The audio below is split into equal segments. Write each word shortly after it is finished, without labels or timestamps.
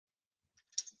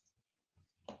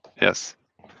Yes.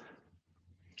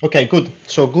 Okay, good.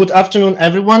 So good afternoon,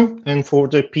 everyone. And for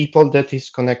the people that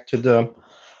is connected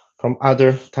from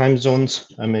other time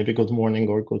zones, maybe good morning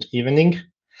or good evening.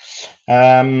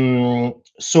 I'm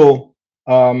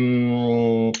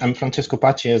Francesco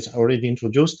Paci, as already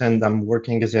introduced, and I'm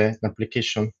working as an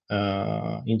application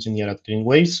engineer at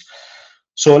Greenwaves.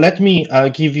 So let me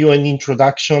give you an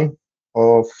introduction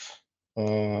of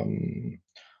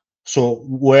so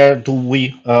where do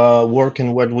we work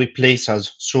and where do we place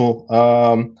us? So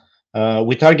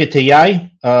we target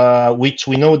AI, which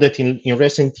we know that in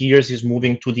recent years is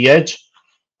moving to the edge,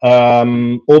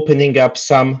 opening up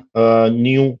some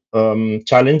new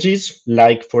challenges,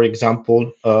 like, for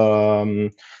example,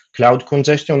 cloud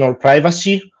congestion or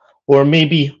privacy, or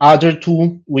maybe other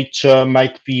two, which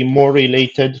might be more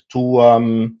related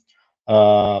to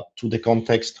the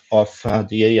context of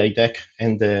the AI deck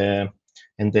and the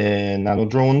nano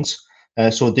drones.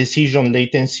 So decision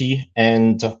latency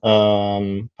and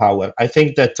power. I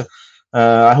think that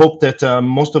I hope that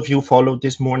most of you followed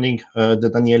this morning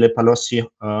the Daniele Palossi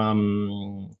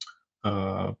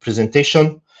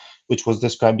presentation, which was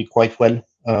describing quite well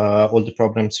all the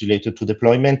problems related to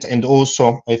deployment. And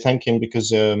also, I thank him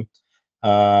because he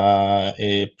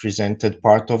presented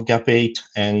part of GAP8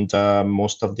 and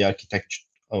most of the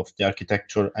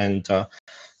architecture and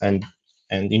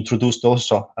introduced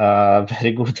also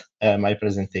very good my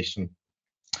presentation.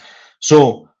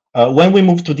 So when we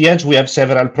move to the edge, we have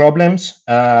several problems.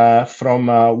 From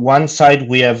one side,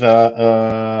 we have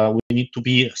we need to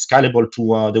be scalable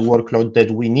to the workload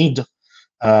that we need,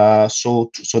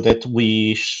 so that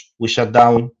we shut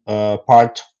down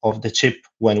part of the chip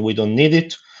when we don't need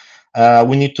it.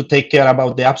 We need to take care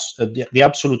about the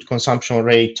absolute consumption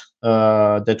rate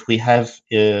that we have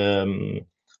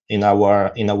in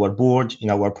our board, in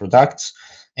our products.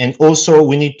 And also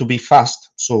we need to be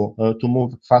fast, so to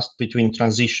move fast between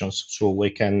transitions, so we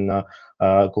can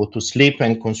go to sleep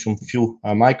and consume few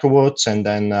microwatts, and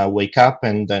then wake up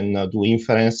and then do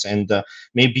inference, and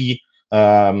maybe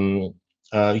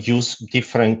use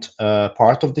different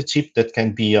part of the chip that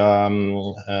can be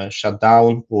shut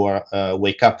down or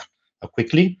wake up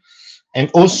quickly. And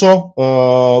also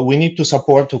we need to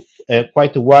support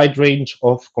quite a wide range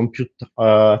of compute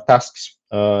tasks,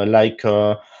 like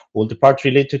all the part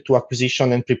related to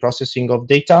acquisition and pre-processing of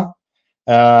data,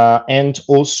 and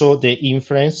also the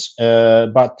inference,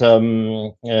 but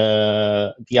the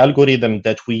algorithm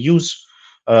that we use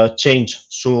change.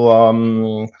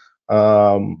 So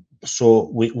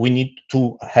we need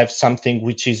to have something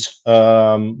which is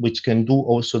which can do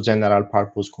also general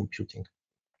purpose computing.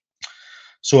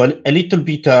 So a little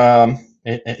bit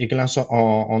a glance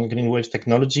on Greenwaves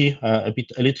technology, a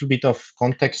little bit of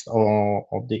context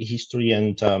of the history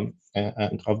and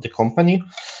of the company.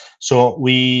 So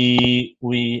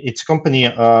it's a company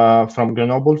from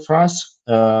Grenoble, France,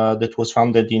 that was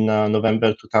founded in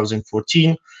November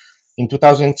 2014. In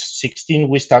 2016,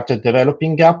 we started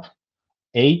developing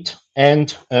GAP8,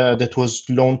 and that was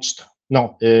launched.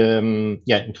 In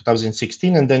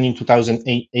 2016, and then in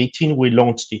 2018 we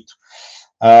launched it.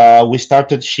 We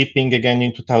started shipping again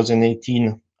in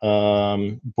 2018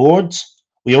 boards.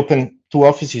 We opened two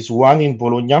offices, one in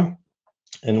Bologna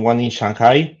and one in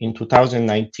Shanghai in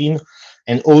 2019.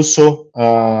 And also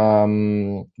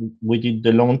we did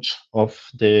the launch of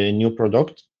the new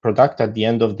product at the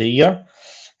end of the year.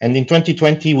 And in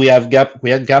 2020 we had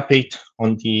GAP8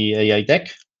 on the AI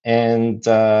deck, and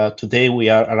today we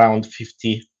are around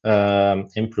 50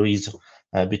 employees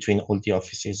between all the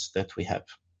offices that we have.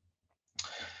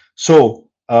 So,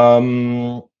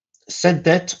 said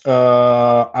that,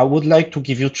 I would like to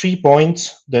give you 3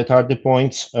 points that are the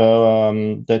points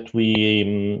that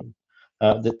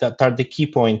are the key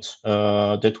points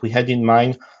that we had in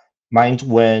mind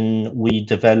when we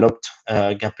developed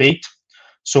GAP8.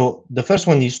 So the first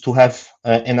one is to have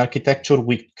an architecture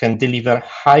which can deliver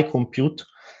high compute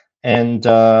and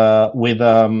with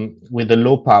a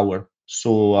low power.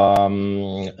 So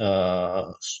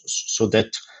so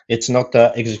that it's not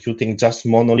executing just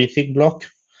monolithic block,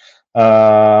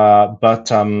 but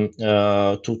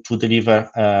to deliver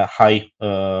high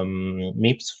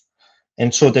MIPS,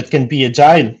 and so that can be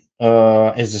agile,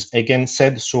 as again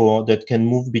said, so that can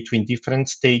move between different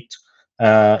states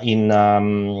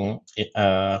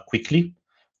quickly.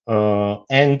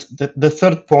 And the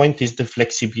third point is the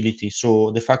flexibility.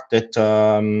 So the fact that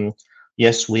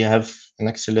yes, we have an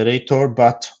accelerator,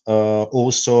 but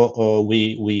also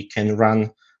we can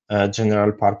run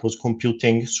general purpose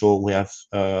computing. So we have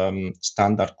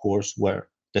standard cores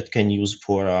that can use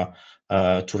for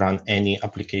to run any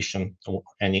application or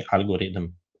any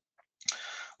algorithm.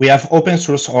 We have open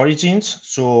source origins,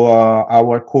 so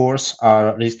our cores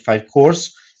are RISC-V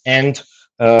cores, and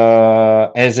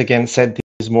as again said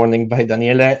this morning by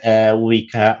Daniele, we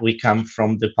come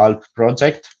from the Pulp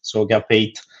project, so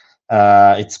GAP8,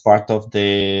 it's part of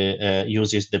the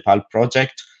uses the Pulp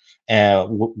project,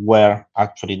 where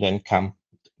actually then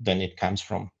it comes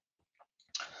from.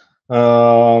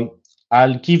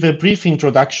 I'll give a brief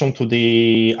introduction to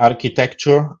the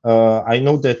architecture. I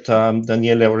know that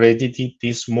Daniele already did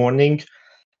this morning,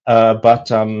 but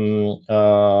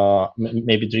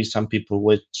maybe there is some people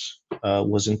which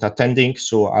wasn't attending,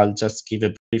 so I'll just give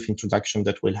a brief introduction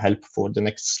that will help for the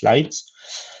next slides.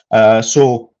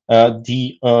 The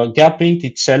GAP8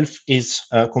 itself is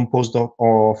composed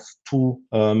of two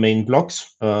main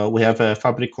blocks. We have a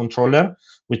fabric controller,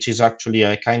 which is actually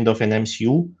a kind of an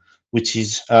MCU, which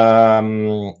is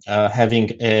having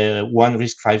one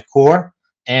RISC-V core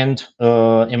and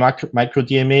a micro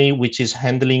DMA, which is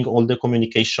handling all the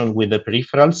communication with the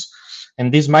peripherals.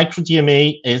 And this micro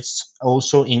DMA is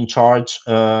also in charge.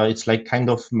 It's like kind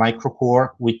of micro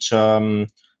core, which can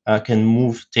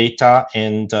move data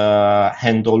and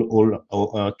handle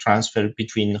all transfer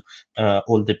between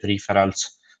all the peripherals.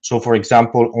 So, for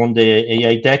example, on the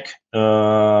AI deck,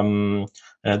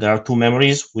 there are two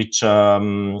memories, which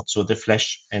so the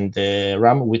flash and the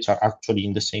RAM, which are actually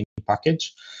in the same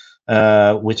package,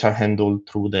 which are handled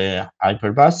through the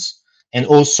hyperbus, and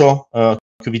also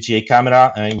QVGA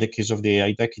camera. In the case of the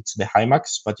AI deck, it's the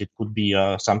HiMax, but it could be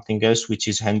something else, which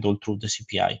is handled through the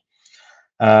CPI.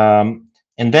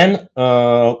 And then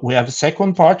we have a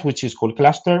second part, which is called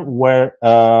cluster, where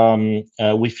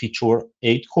we feature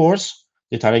 8 cores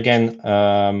that are again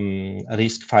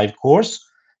RISC-V cores,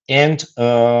 and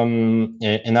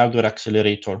an hardware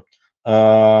accelerator,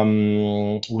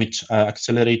 which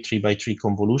accelerate 3x3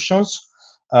 convolutions.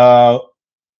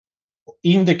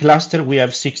 In the cluster, we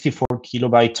have 64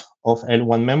 kilobytes of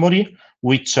L1 memory,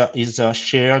 which is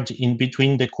shared in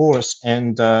between the cores,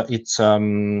 and it's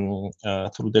through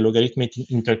the logarithmic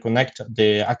interconnect,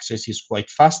 the access is quite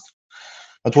fast.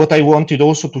 But what I wanted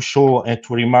also to show and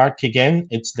to remark again,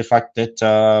 it's the fact that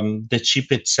the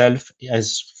chip itself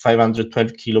has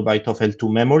 512 kilobytes of L2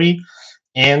 memory,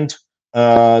 and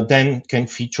then can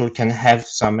have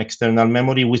some external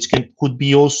memory, which could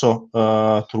be also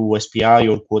through SPI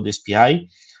or quad SPI.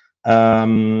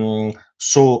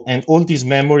 So, and all these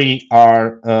memory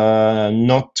are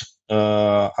not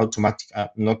automatic,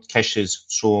 not caches.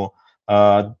 So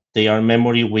they are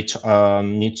memory which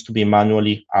needs to be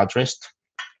manually addressed.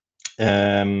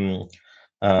 And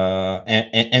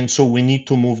so we need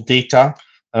to move data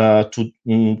to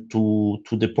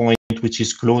the point which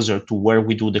is closer to where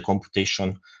we do the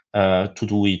computation to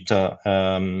do it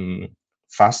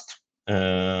fast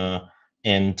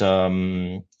and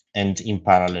in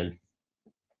parallel.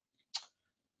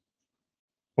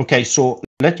 Okay, so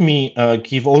let me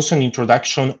give also an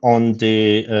introduction on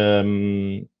the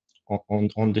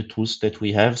on the tools that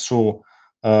we have. So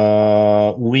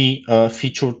we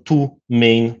feature two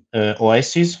main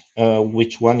OSs,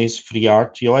 which one is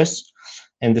FreeRTOS,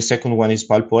 and the second one is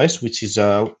Pulp OS, which is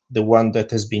the one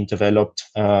that has been developed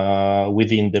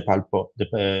within the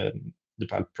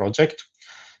Pulp project.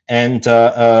 And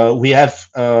we have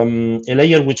a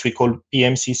layer which we call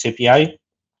PMC API,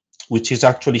 which is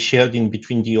actually shared in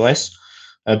between the OS,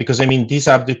 because I mean, these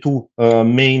are the two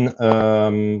main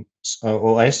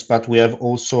OS, but we have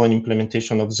also an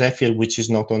implementation of Zephyr, which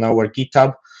is not on our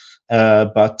GitHub,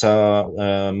 but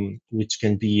which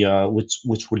can be,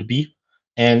 which will be.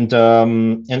 And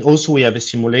also we have a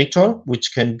simulator,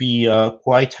 which can be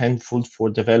quite helpful for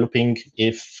developing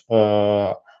if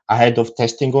ahead of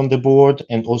testing on the board,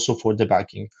 and also for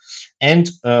debugging. And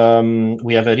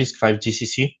we have a RISC-V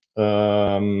GCC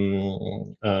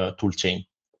toolchain.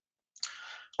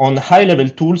 On high-level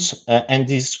tools, and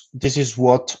this is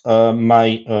what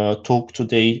my talk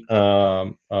today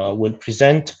will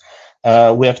present.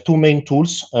 We have two main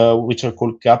tools, which are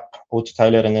called GAP8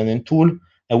 Tiler and NN tool.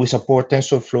 We support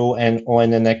TensorFlow and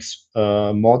ONNX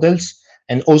models.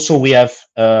 And also we have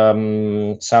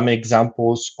some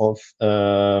examples of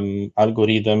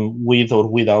algorithm with or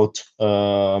without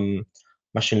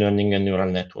machine learning and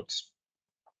neural networks.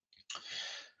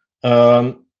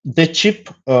 The chip,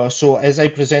 so as I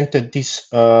presented this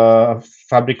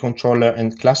fabric controller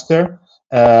and cluster,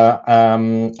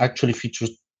 actually features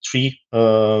three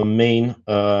main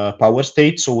power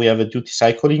states. So we have a duty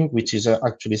cycling, which is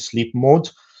actually sleep mode,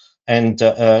 and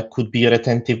could be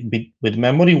retentive with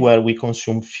memory, where we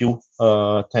consume few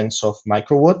tens of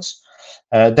microwatts.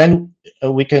 Then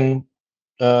we can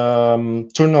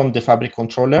turn on the fabric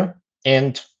controller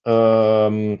and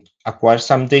acquire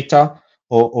some data,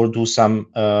 or do some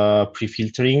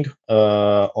pre-filtering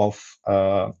of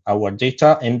our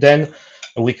data, and then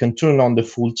we can turn on the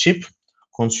full chip,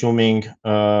 consuming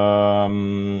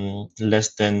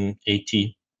less than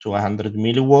 80 to 100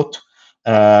 milliwatt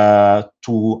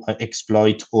to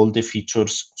exploit all the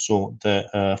features. So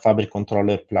the fabric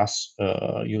controller plus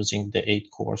using the 8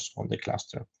 cores on the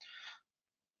cluster.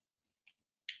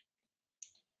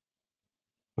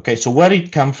 Okay, so where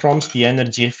it comes from, the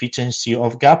energy efficiency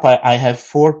of GAP, I have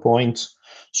 4 points.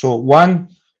 So one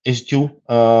is due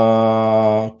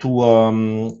to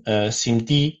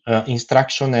SIMD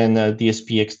instruction and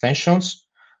DSP extensions.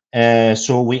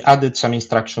 So we added some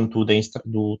instruction to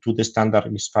the standard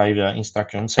RISC-V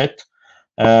instruction set.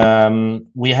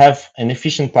 We have an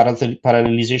efficient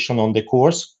parallelization on the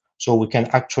cores, so we can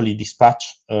actually dispatch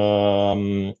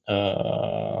all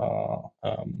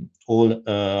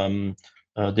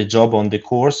the job on the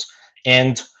cores,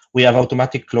 and we have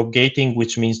automatic clock gating,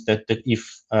 which means that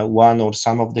if one or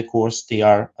some of the cores they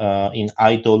are in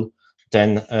idle,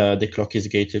 then the clock is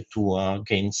gated to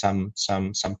gain some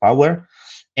power.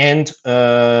 And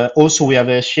also we have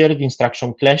a shared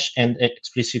instruction clash and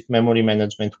explicit memory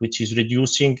management, which is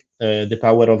reducing the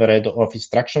power overhead of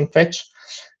instruction fetch,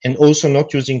 and also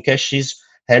not using caches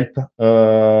help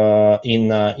in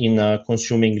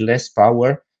consuming less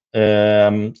power,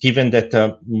 given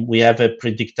that we have a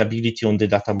predictability on the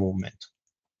data movement.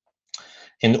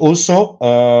 And also,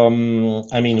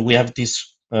 I mean, we have this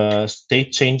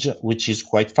state change, which is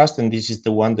quite fast, and this is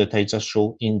the one that I just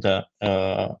showed in the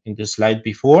slide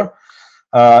before.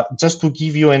 Just to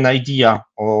give you an idea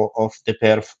of the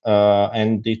perf,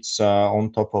 and it's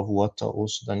on top of what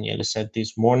also Daniele said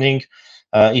this morning.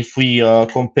 If we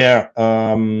compare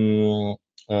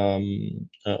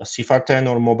CFR10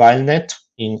 or MobileNet,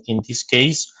 in this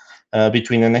case,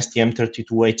 between an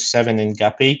STM32H7 and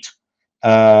GAP8,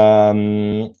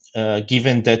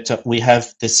 given that we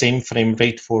have the same frame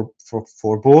rate for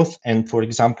both, and for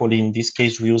example, in this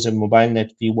case, we use a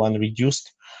MobileNet V1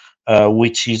 reduced,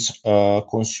 which is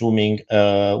consuming,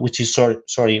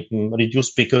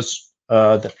 reduced because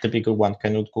the bigger one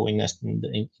cannot go in the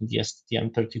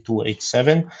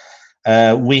STM32H7.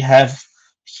 We have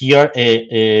here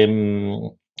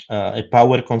a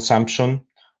power consumption,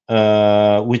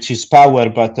 which is power,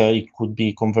 but it could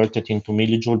be converted into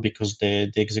millijoule because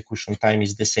the execution time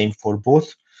is the same for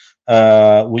both,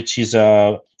 which is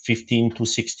 15 to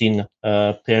 16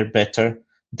 pair better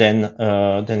than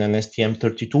an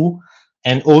STM32.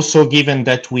 And also, given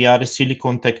that we are a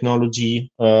silicon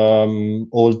technology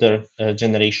older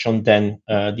generation than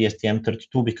the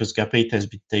STM32, because GAP8 has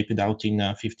been taped out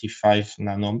in 55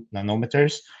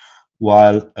 nanometers,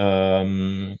 while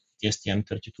the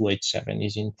STM32H7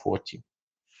 is in 40.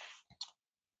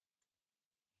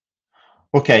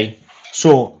 Okay,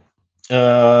 so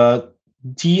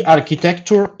the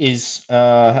architecture is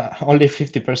only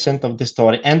 50% of the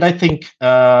story, and I think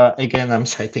again I'm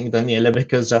citing Daniele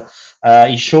because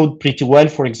he showed pretty well,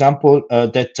 for example,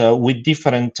 that with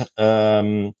different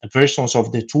versions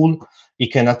of the tool, you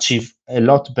can achieve a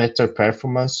lot better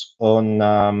performance on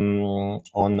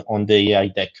the AI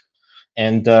deck.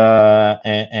 And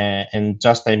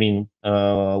just, I mean,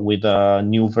 with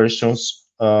new versions,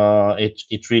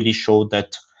 it really showed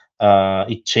that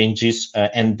it changes,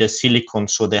 and the silicon,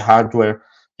 so the hardware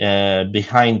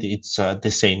behind it's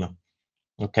the same.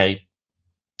 Okay,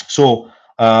 so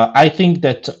I think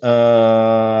that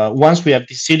once we have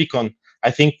the silicon, I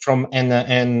think from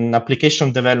an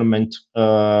application development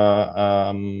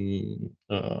or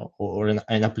an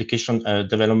application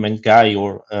development guy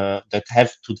or that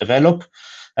have to develop,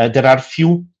 there are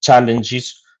few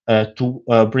challenges to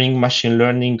bring machine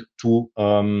learning to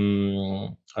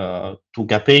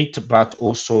GAP8, but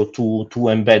also to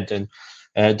embed.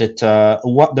 And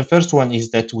what the first one is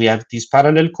that we have these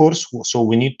parallel cores, so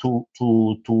we need to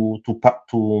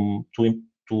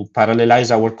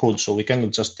parallelize our code. So we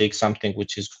cannot just take something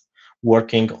which is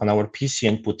working on our PC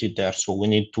and put it there. So we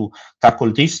need to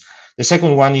tackle this. The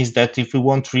second one is that if we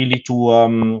want really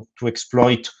to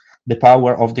exploit the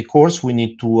power of the cores, we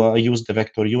need to use the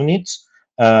vector units.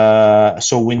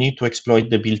 So we need to exploit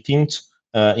the built-in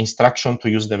instruction to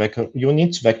use the vector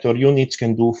units. Vector units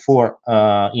can do 4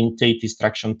 int 8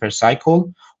 instruction per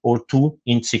cycle or 2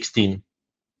 int 16.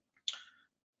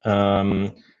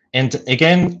 And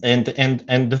again, and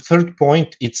the third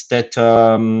point is that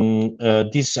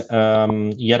this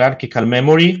hierarchical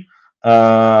memory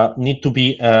need to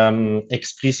be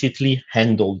explicitly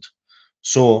handled.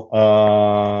 So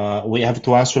we have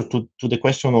to answer to the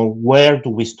question of where do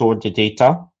we store the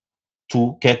data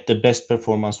to get the best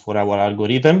performance for our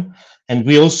algorithm. And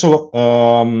we also we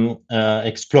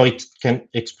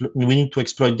need to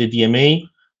exploit the DMA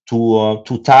to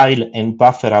tile and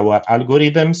buffer our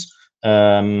algorithms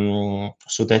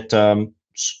so that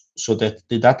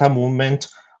the data movement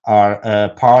are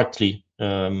partly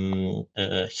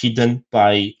hidden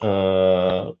by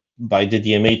the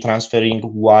DMA transferring,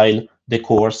 while the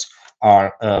cores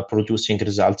are producing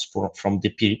results from the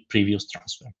previous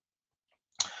transfer.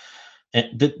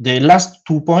 The last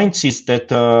 2 points is that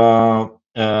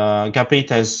GAP8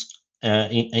 has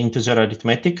integer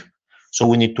arithmetic. So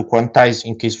we need to quantize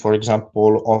in case, for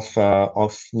example, of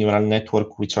neural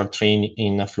network which are trained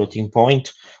in a floating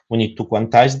point. We need to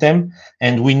quantize them,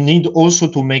 and we need also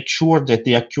to make sure that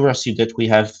the accuracy that we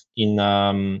have in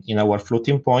our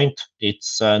floating point,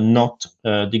 it's not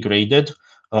degraded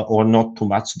or not too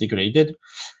much degraded.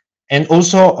 And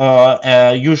also,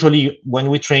 usually when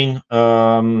we train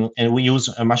and we use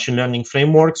machine learning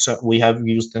frameworks, we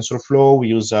use TensorFlow, we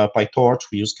use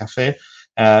PyTorch, we use Caffe.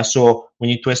 So we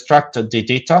need to extract the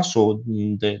data, so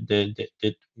in a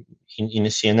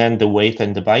CNN, the weight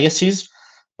and the biases,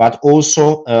 but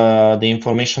also the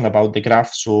information about the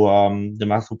graph, so the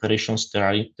math operations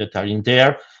that are in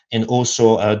there, and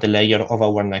also the layer of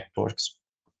our networks.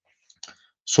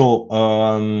 So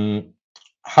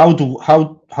how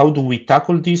do we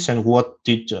tackle this, and what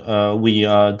did we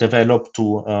develop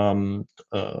to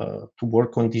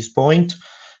work on this point?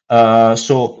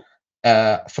 So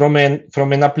from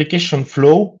an application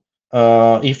flow,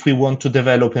 if we want to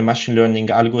develop a machine learning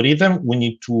algorithm, we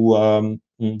need to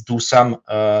do some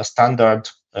standard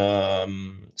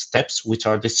steps, which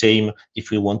are the same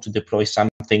if we want to deploy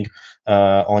something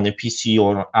on a PC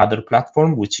or other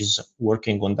platform, which is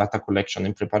working on data collection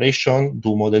and preparation,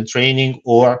 do model training,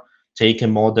 or take a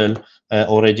model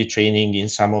already training in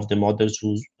some of the models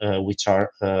which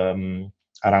are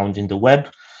around in the web.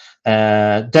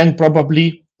 Then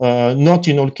probably, not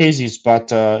in all cases,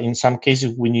 but in some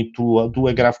cases, we need to do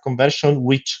a graph conversion,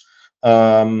 which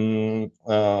in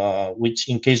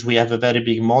case we have a very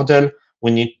big model, we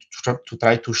need to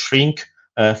try to shrink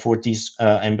for these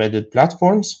embedded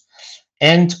platforms.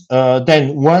 And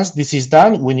then once this is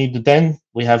done,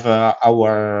 we have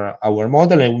our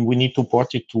model, and we need to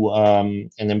port it to an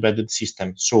embedded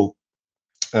system. So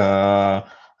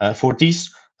for this,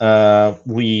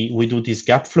 we do this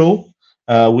gap flow,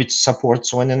 which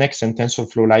supports ONNX and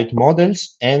TensorFlow Lite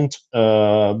models, and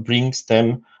brings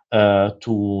them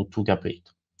to GAP8.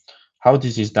 How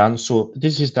this is done? So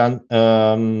this is done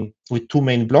with two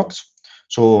main blocks.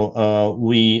 So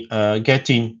we get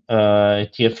in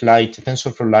TF Lite,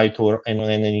 TensorFlow Lite, or an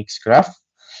ONNX graph.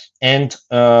 And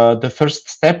the first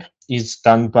step is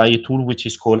done by a tool which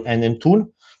is called NMTool,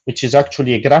 which is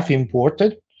actually a graph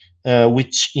imported,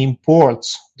 which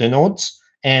imports the nodes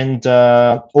and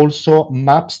also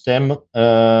maps them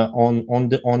on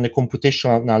the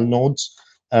computational nodes,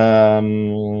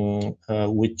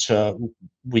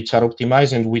 which are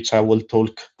optimized, and which I will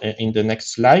talk in the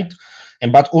next slide.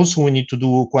 But also we need to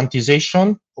do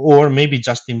quantization, or maybe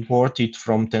just import it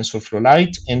from TensorFlow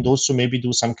Lite, and also maybe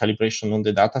do some calibration on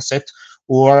the dataset,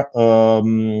 or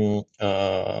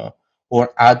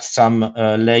add some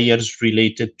layers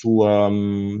related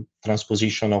to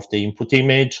transposition of the input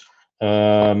image,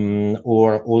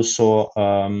 or also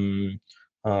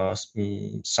some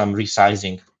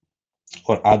resizing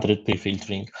or other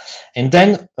pre-filtering. And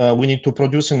then we need to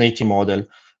produce an AT model.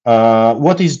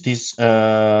 What is this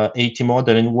AT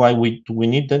model, and why do we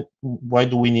need that? Why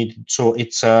do we need it? So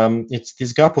it's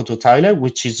this GAP8 tiler,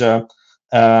 which is a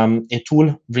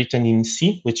tool written in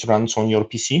C, which runs on your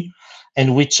PC,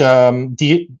 and which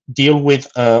deal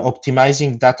with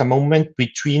optimizing data movement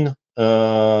between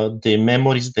the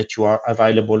memories that you are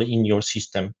available in your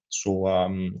system. So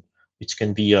which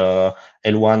can be L1,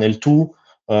 L2,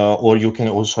 or you can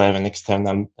also have an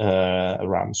external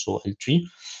RAM, so L3,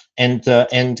 and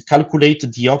calculate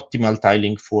the optimal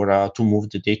tiling for to move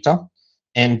the data,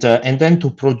 and then to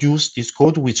produce this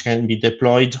code, which can be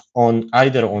deployed on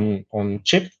either on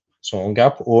chip, so on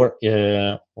GAP, or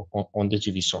on the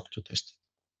GVSoC to test.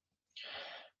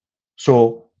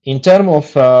 So in terms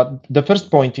of the first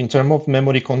point, in terms of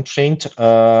memory constraint,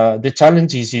 the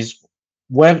challenge is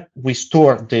where we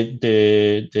store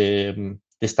the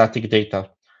static data.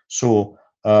 So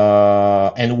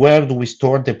and where do we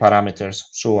store the parameters?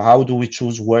 So how do we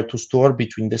choose where to store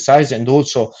between the size, and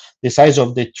also the size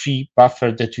of the tree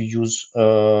buffer that you use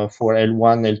for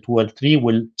L1, L2, L3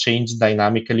 will change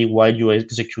dynamically while you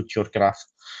execute your graph.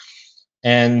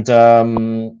 And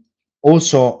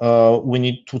also we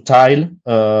need to tile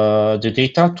the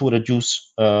data to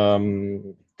reduce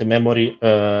the the memory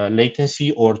latency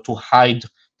or to hide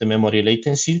the memory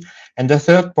latency. And the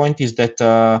third point is that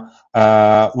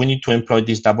we need to employ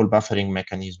this double buffering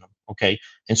mechanism. Okay,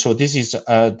 and so this is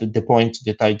the point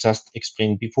that I just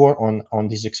explained before on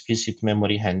this explicit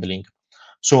memory handling.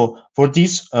 So for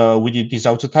this, we did this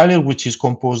autotiler, which is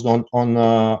composed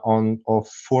of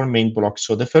 4 main blocks.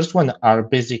 So the first one are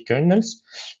basic kernels,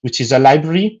 which is a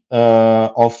library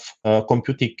of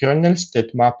computing kernels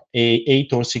that map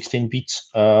 8 or 16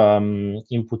 bits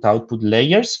input-output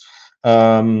layers,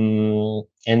 and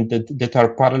that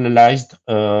are parallelized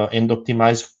and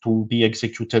optimized to be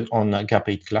executed on a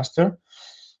GAP8 cluster.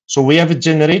 So we have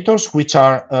generators, which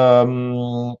are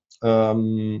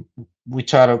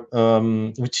which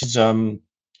is a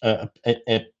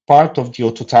part of the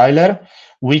autotiler,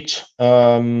 which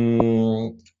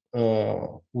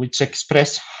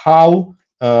express how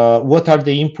what are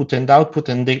the input and output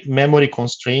and the memory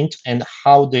constraints and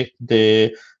how the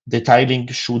tiling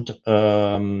should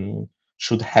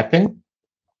happen.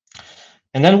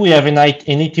 And then we have an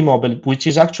ITmobile, which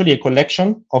is actually a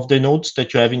collection of the nodes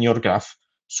that you have in your graph.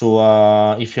 So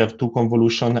if you have 2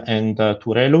 convolution and 2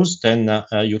 ReLUs, then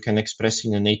you can express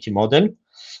in an AT model.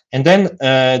 And then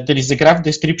there is a graph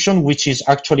description, which is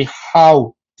actually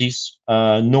how these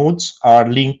nodes are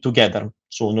linked together.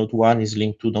 So node 1 is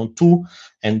linked to node 2,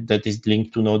 and that is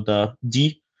linked to node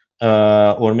D.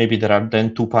 Or maybe there are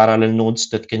then 2 parallel nodes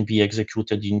that can be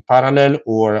executed in parallel,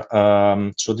 or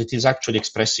so that is actually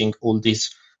expressing all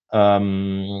this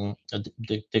the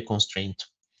constraint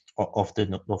of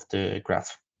the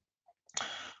graph.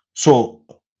 So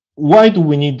why do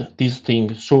we need these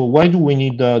things? So why do we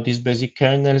need these basic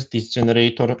kernels, this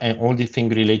generator, and all the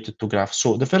things related to graph?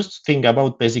 So the first thing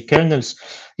about basic kernels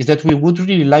is that we would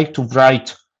really like to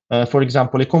write, for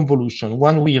example, a convolution.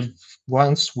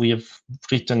 Once we have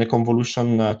written a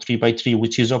convolution 3x3,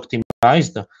 which is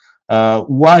optimized,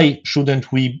 why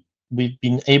shouldn't we've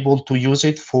been able to use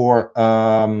it for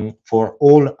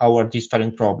all our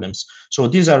different problems? So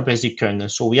these are basic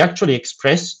kernels. So we actually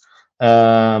express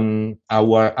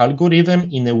our algorithm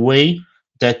in a way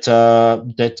that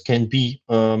that can be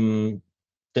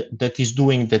that is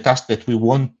doing the task that we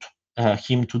want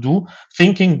him to do,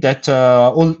 thinking that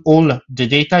all the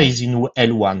data is in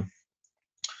L1.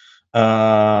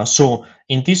 So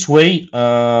in this way,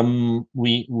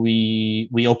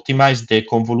 we optimize the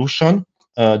convolution.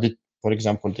 For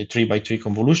example, the 3x3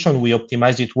 convolution, we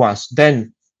optimize it once.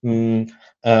 Then,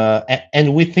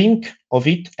 and we think of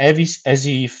it as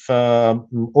if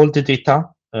all the data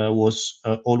was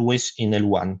always in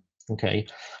L1. Okay.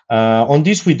 On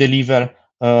this, we deliver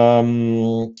a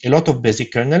lot of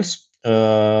basic kernels,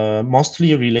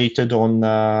 mostly related on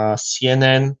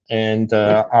CNN and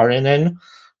RNN,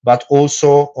 but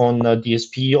also on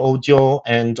DSP audio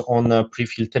and on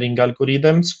pre-filtering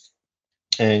algorithms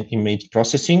and image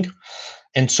processing.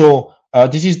 And so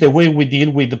this is the way we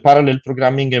deal with the parallel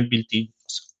programming and built-in.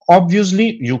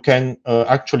 Obviously, you can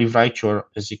actually write your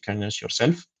basic kernels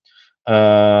yourself.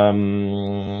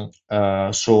 And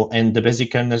the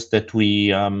basic kernels that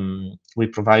we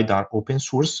provide are open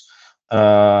source.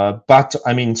 But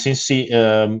I mean, since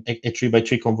a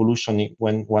 3x3 convolution,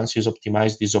 once is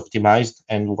optimized,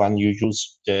 and when you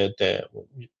use the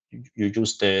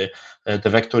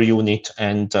vector unit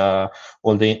and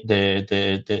all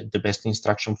the best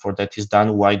instruction for that is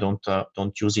done, why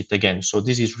don't use it again? So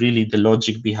this is really the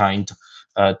logic behind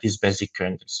these basic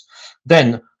kernels.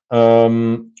 Then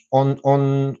on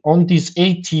this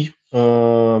AT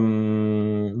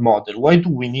model, why do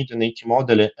we need an AT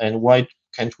model, and why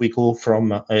can't we go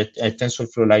from a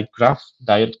TensorFlow-like graph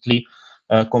directly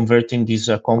converting this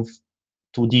conv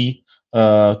 2D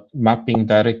mapping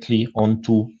directly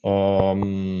onto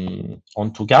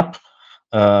GAP?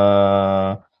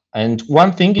 And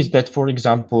one thing is that, for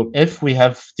example, if we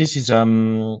have this is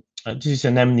an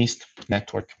MNIST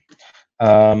network.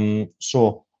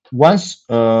 So once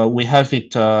we have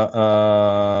it,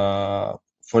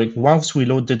 once we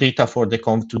load the data for the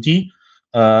conv2D,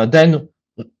 then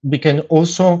we can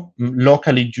also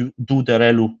locally do the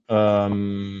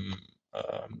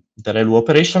ReLU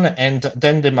operation, and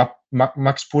then the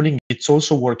max pooling, it's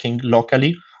also working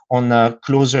locally on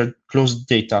closed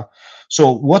data.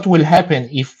 So what will happen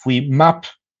if we map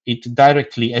it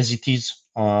directly as it is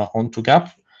onto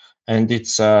GAP? And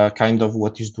it's kind of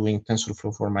what is doing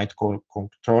TensorFlow for my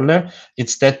controller.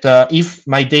 It's that if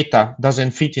my data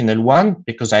doesn't fit in L1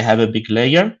 because I have a big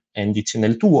layer and it's in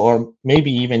L2 or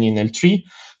maybe even in L3,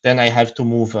 then I have to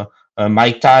move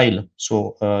my tile,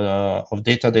 so of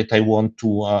data that I want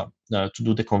to to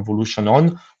do the convolution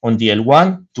on the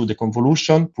L1, do the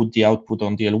convolution, put the output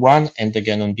on the L1 and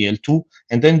again on the L2,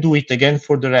 and then do it again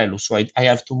for the ReLU. So I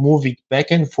have to move it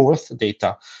back and forth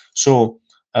data. So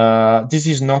this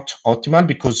is not optimal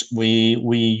because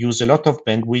we use a lot of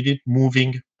bandwidth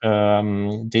moving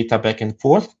data back and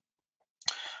forth.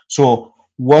 So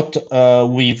what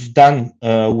we've done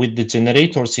with the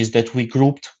generators is that we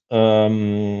grouped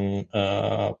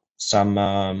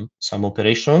some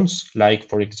operations, like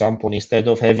for example, instead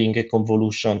of having a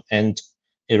convolution and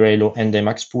a ReLU and a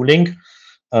max pooling,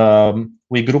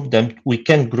 we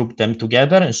can group them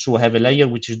together, and so have a layer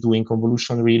which is doing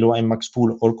convolution, ReLU, and max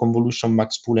pool, or convolution,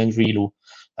 max pool, and ReLU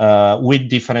with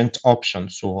different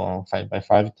options. So 5 by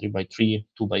 5, 3 by 3,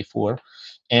 2 by 4.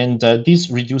 And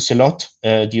this reduces a lot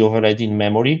the overhead in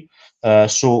memory.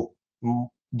 So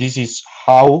this is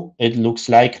how it looks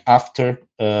like after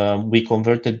we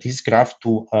converted this graph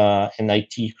to an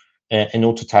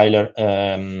autotiler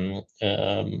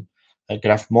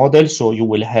graph model. So you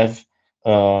will have,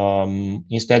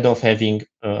 instead of having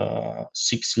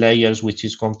 6 layers, which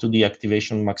is come to the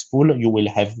activation max pool, you will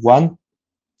have one.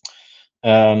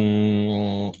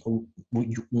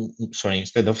 Sorry,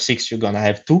 instead of 6, you're gonna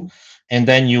have 2, and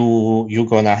then you're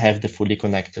gonna have the fully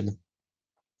connected.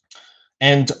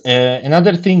 And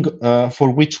another thing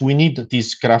for which we need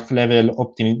this graph level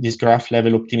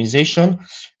optimization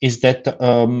is that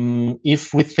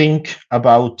if we think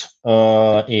about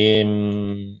a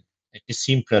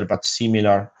simpler but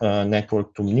similar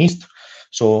network to NIST,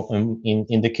 so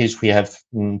in the case we have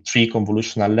 3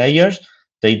 convolutional layers,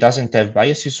 they doesn't have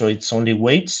biases, so it's only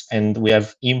weights, and we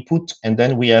have input, and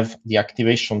then we have the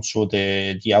activation, so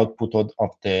the output of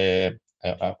the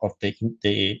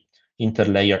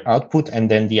interlayer output, and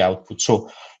then the output.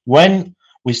 So when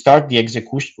we start the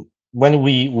execution, when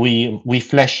we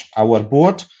flash our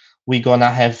board, we're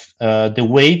gonna have the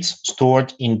weights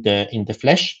stored in the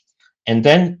flash, and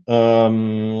then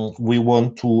we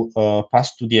want to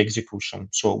pass to the execution.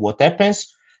 So what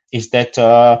happens is that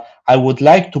I would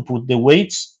like to put the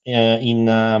weights in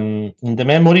the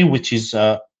memory, which is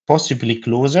possibly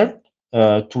closer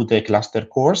to the cluster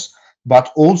cores,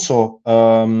 but also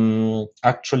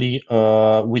actually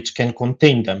which can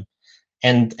contain them.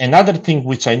 And another thing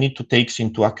which I need to take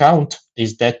into account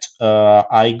is that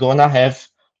I gonna have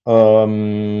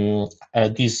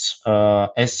this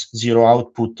S0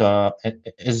 output,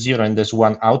 S0 and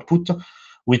S1 output,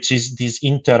 which is this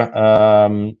inter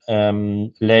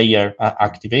layer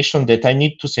activation that I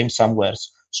need to send somewhere.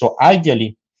 So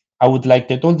ideally, I would like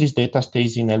that all this data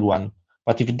stays in L1.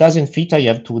 But if it doesn't fit, I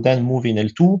have to then move in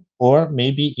L2 or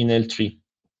maybe in L3.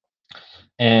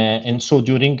 And so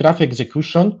during graph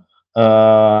execution,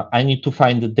 I need to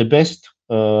find the best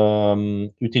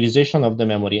utilization of the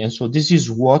memory. And so this is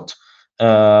what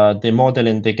the model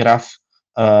and the graph,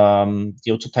 the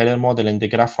autotiler model and the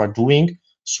graph are doing.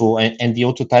 So, and the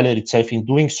autotiler itself in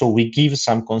doing so, we give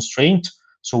some constraint.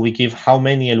 So we give how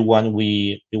many L1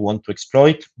 we want to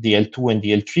exploit, the L2 and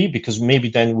the L3, because maybe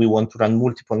then we want to run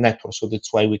multiple networks. So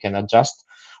that's why we can adjust.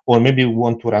 Or maybe we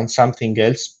want to run something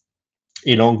else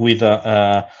along with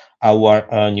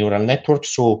our neural network.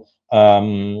 So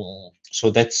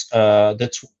so that's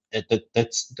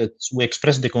we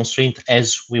express the constraint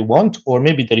as we want, or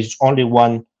maybe there is only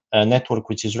one network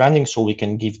which is running, so we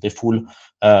can give the full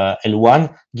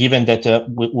L1, given that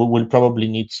we will probably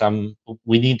need some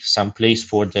place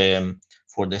for the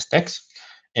stacks.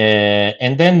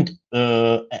 And then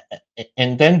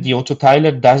the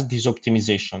autotiler does this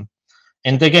optimization.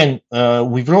 And again,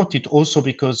 we wrote it also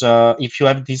because if you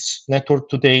have this network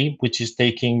today, which is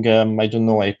taking, I don't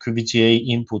know, a QVGA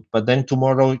input, but then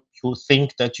tomorrow you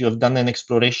think that you have done an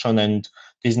exploration and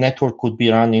this network could be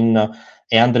run in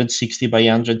 160 by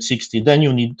 160, then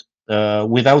you need,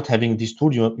 without having this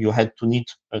tool, you had to need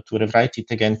to rewrite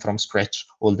it again from scratch,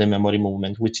 all the memory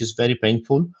movement, which is very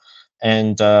painful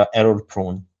and error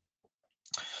prone.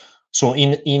 So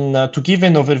to give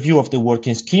an overview of the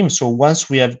working scheme, so once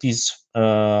we have this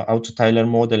autotiler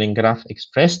model and graph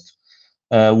expressed,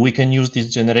 we can use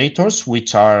these generators,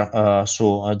 which are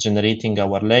generating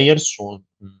our layers, so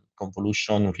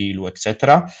convolution, ReLU,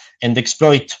 etc., and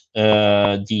exploit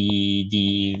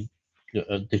the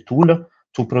tool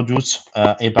to produce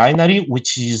a binary,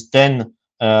 which is then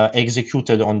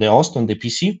executed on the host, on the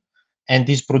PC, and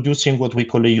is producing what we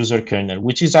call a user kernel,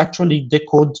 which is actually the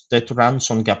code that runs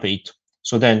on GAP8.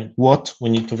 So then what we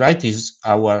need to write is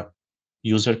our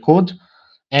user code,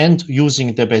 and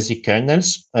using the basic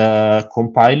kernels,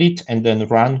 compile it and then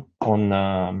run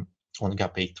on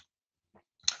GAP8.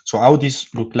 So how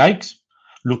this looks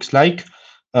like?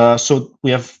 So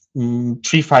we have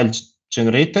 3 files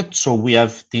generated. So we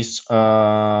have this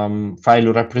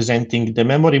file representing the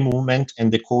memory movement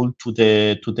and the call to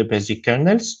the basic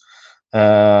kernels.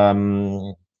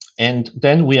 And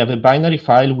then we have a binary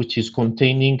file which is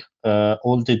containing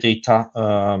all the data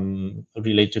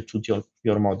related to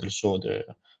your model, so the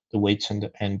weights and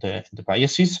the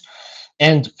biases.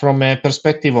 And from a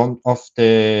perspective of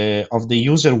the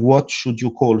user, what should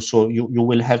you call? So you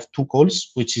will have two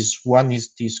calls, which is one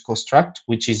is this construct,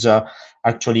 which is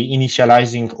actually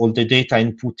initializing all the data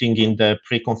and putting in the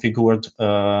pre-configured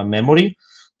memory.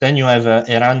 Then you have a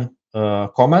run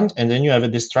command, and then you have a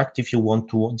destruct if you want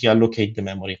to deallocate the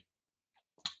memory.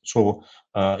 So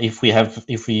if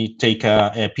we take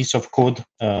a piece of code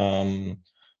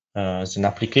as an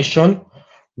application,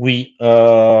 we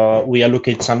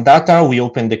allocate some data, we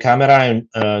open the camera and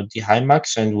the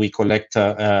IMAX, and we collect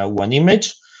one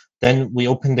image. Then we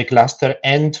open the cluster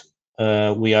and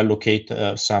we allocate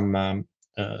some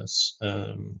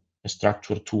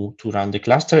structure to run the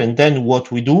cluster. And then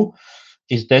what we do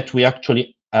is that we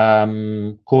actually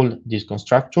call this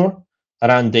constructor,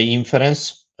 run the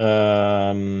inference,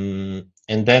 and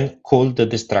then call the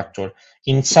destructor.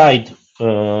 Inside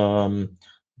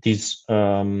this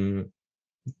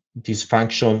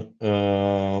function,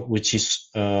 which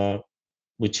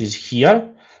is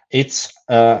here, it's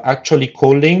actually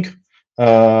calling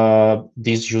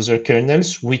these user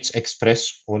kernels, which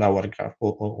express all our graph,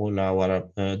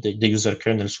 the user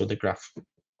kernels or the graph.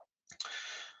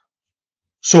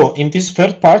 So in this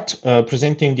third part,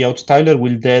 presenting the autotiler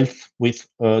will deal with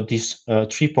these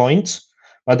 3 points,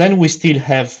 but then we still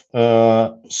have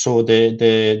so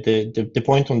the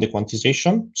point on the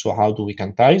quantization. So how do we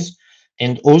quantize,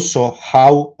 and also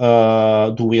how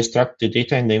do we extract the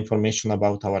data and the information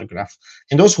about our graph.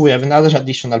 And also we have another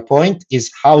additional point,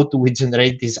 is how do we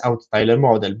generate this autotiler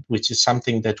model, which is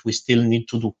something that we still need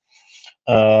to do.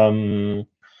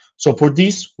 So for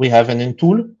this, we have an end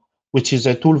tool, which is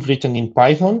a tool written in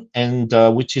Python, and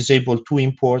which is able to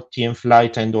import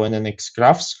TM-Flight and ONNX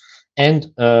graphs,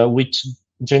 and which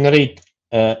generate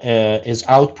as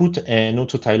output an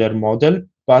autotiler model,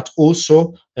 but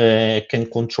also can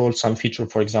control some feature,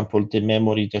 for example, the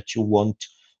memory that you want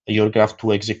your graph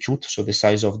to execute, so the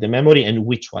size of the memory and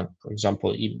which one. For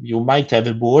example, you might have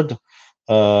a board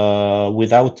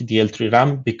without DL3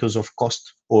 RAM because of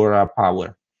cost or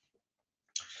power.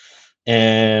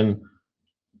 And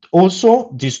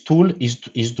also, this tool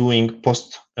is doing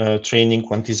post-training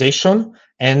quantization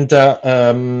and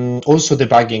also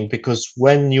debugging, because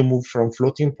when you move from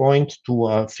floating point to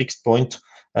a fixed point,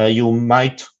 you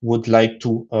would like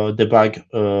to debug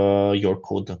your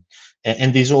code.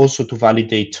 And this also to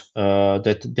validate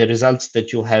that the results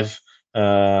that you have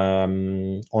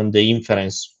on the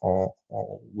inference or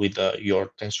with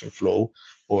your TensorFlow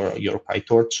or your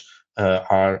PyTorch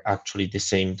are actually the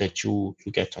same that you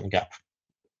get on GAP.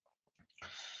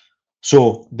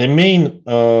 So the main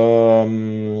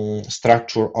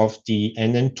structure of the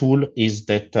NN tool is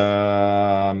that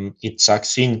it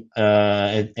sucks in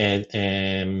a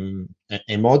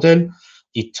model.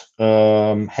 It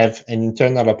have an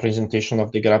internal representation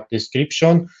of the graph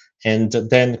description, and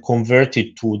then convert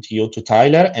it to the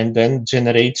autotiler, and then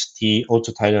generates the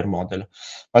autotiler model.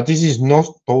 But this is not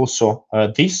also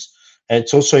this.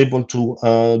 It's also able to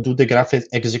do the graph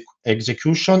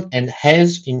execution, and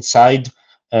has inside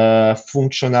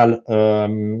functional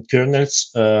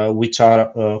kernels which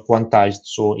are quantized,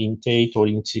 so int 8 or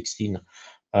int 16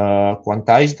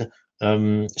 quantized,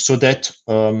 so that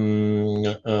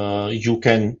you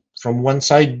can, from one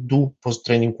side, do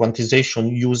post-training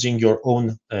quantization using your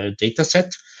own data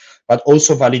set, but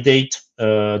also validate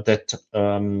that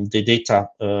the data,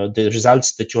 the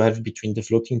results that you have between the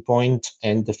floating point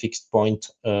and the fixed point,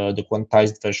 the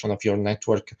quantized version of your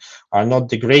network, are not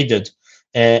degraded.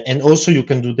 And also you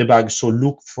can do debug. So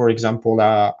look, for example,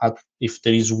 at if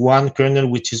there is one kernel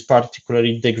which is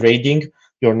particularly degrading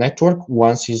your network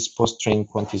once is post-train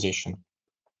quantization.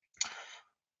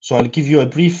 So I'll give you a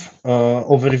brief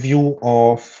overview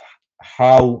of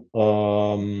how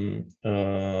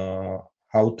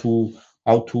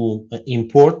to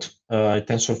import a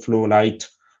TensorFlow Lite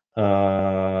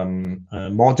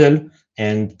model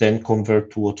and then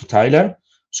convert to autotiler.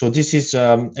 So this is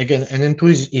again, NN2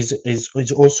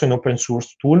 is also an open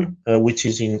source tool which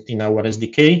is in our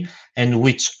SDK, and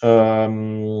which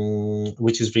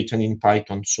is written in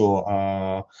Python. So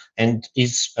and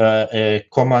is a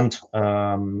command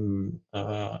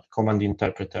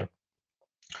interpreter.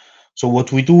 So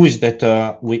what we do is that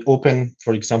we open,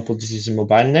 for example, this is a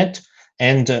mobile net,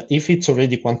 and if it's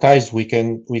already quantized, we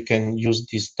can use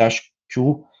this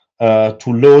 -q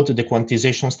to load the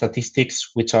quantization statistics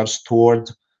which are stored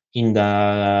in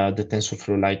the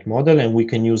TensorFlow Lite model, and we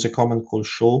can use a command called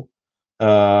show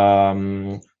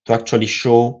to actually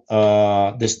show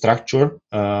the structure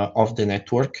of the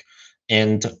network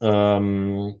and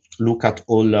look at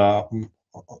all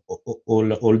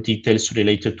details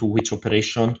related to which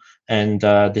operation and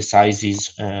the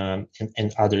sizes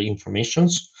and other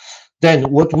informations.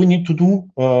 Then what we need to do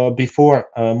before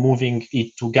moving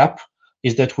it to GAP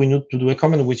is that we need to do a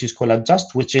command which is called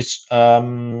adjust, which is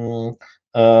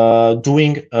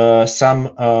doing some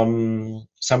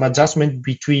adjustment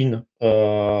between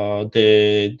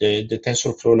the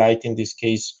TensorFlow Lite, in this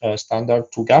case standard,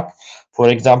 to GAP. For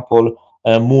example,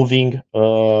 moving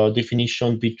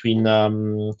definition between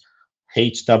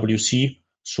HWC,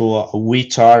 so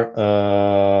which are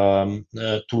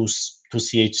to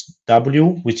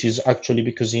CHW, which is actually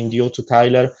because in the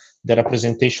autotiler the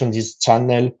representation is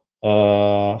channel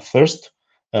first,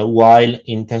 while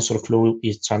in TensorFlow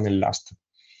is channel last.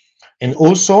 And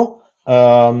also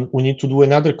we need to do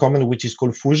another command which is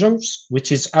called fusions,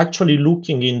 which is actually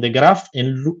looking in the graph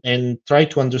and try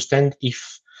to understand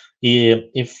if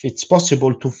it's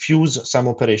possible to fuse some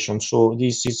operations. So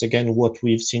this is again what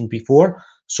we've seen before.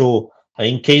 So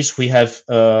in case we have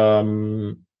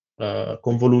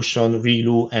convolution,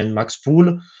 ReLU, and max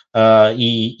pool,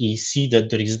 he see that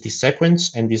there is this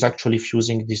sequence and is actually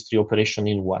fusing these three operations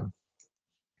in one.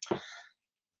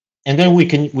 And then we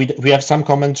have some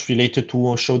comments related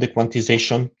to show the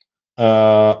quantization,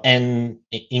 and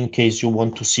in case you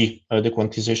want to see the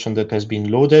quantization that has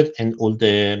been loaded and all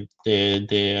the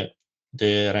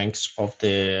ranks of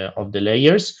the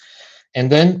layers. And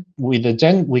then with the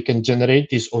gen we can generate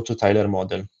this autotiler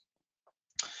model.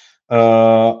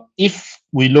 If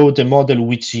we load a model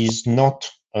which is not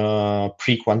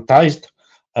pre-quantized,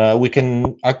 we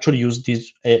can actually use this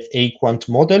a-quant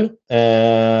model.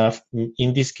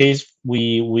 In this case,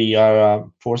 we are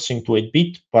forcing to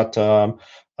 8-bit, but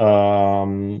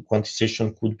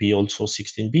quantization could be also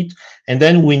 16-bit. And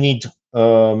then we need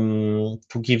to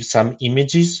give some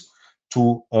images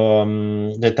to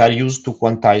that are used to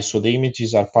quantize. So the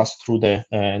images are passed through the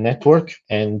network,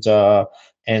 and the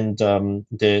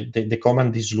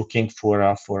command is looking for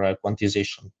a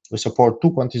quantization. We support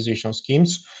two quantization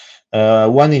schemes.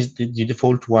 One is the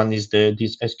default one is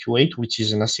this SQ8, which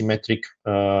is an asymmetric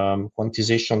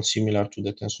quantization similar to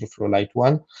the TensorFlow Lite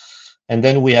one. And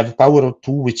then we have Power of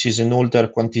 2, which is an older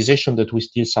quantization that we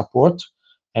still support,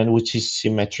 and which is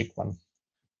symmetric one.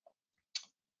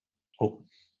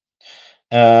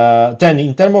 Then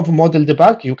in terms of model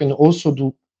debug, you can also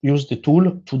use the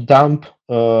tool to dump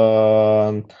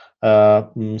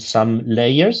some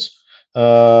layers.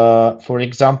 For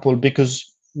example, because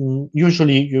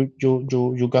usually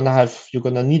you're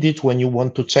gonna need it when you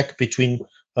want to check between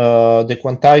the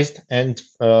quantized and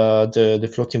the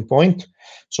floating point.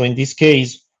 So in this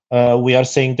case, we are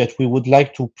saying that we would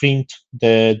like to print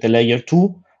the layer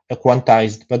 2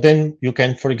 quantized, but then you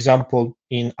can, for example,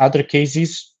 in other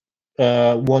cases,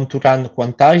 want to run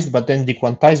quantized, but then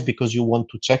dequantized because you want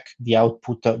to check the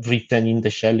output written in the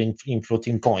shell in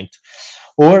floating point.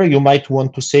 Or you might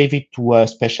want to save it to a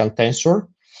special tensor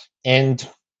and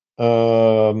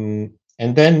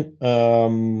then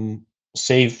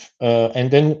save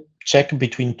and then check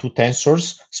between two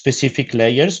tensors specific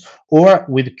layers, or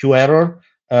with QError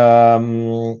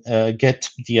get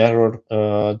the error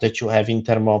that you have in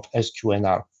terms of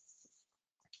SQNR.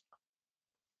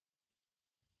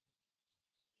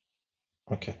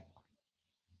 Okay.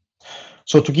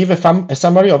 So to give a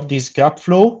summary of this GAP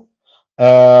flow, this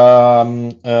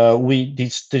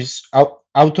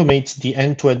automates the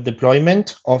end-to-end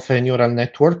deployment of a neural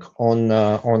network on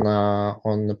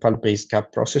a PAL-based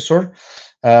GAP processor.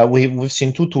 We've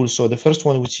seen two tools. So the first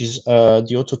one, which is the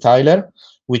autotiler,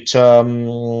 which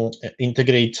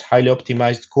integrates highly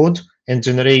optimized code and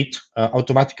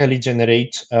automatically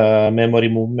generate memory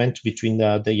movement between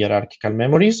the hierarchical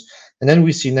memories. And then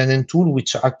we see an NN tool,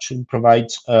 which actually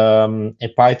provides a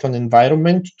Python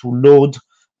environment to load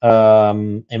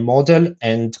a model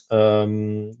and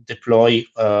deploy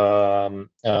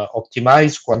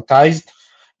optimized, quantized,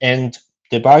 and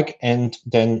debug, and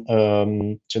then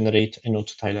generate an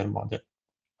autotiler model.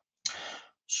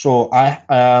 So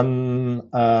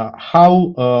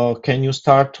how can you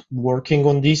start working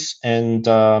on this, and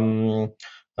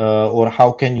or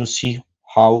how can you see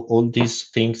how all these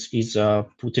things is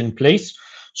put in place?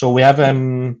 So we have a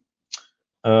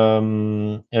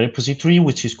repository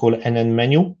which is called NN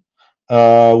menu,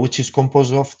 which is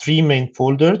composed of 3 main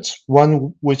folders.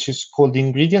 One which is called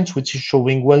ingredients, which is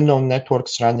showing well-known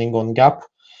networks running on GAP.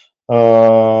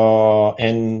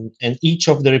 and each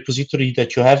of the repository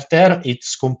that you have there,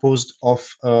 it's composed of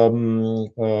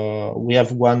we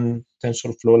have one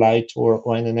TensorFlow Lite or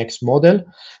NNX model,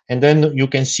 and then you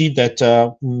can see that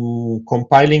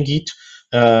compiling it,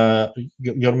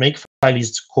 your makefile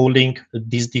is calling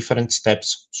these different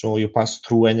steps. So you pass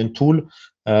through NN tool,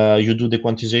 you do the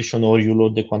quantization or you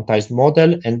load the quantized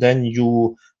model, and then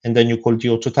you call the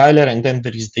autotiler, and then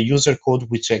there is the user code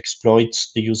which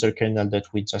exploits the user kernel that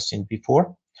we just seen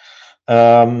before.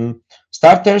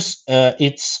 Starters,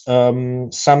 it's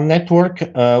some network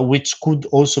which could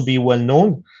also be well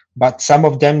known, but some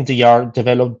of them, they are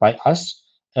developed by us.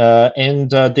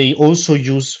 And they also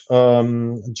use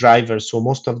drivers. So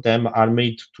most of them are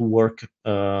made to work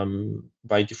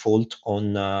by default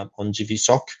on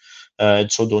GVSoC.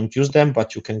 So don't use them,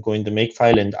 but you can go in the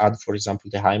makefile and add, for example,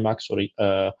 the HiMax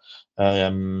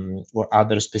or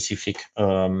other specific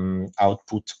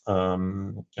output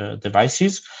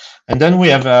devices. And then we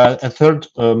have a third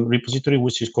repository,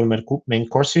 which is called main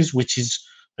courses, which is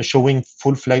showing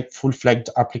full-flagged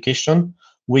application,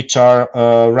 which are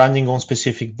running on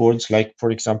specific boards. Like, for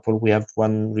example, we have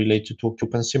one related to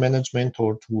occupancy management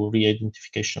or to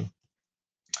re-identification.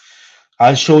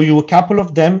 I'll show you a couple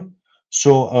of them.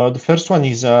 So the first one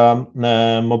is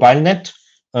MobileNet.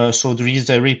 So there is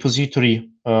a repository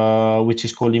which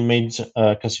is called Image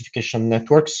Classification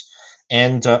Networks,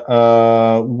 and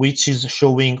which is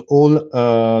showing all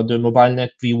the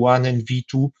MobileNet v1 and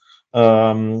v2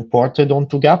 ported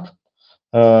onto GAP.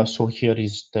 So here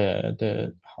is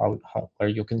the where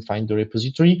you can find the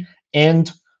repository,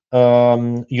 and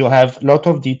you have a lot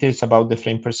of details about the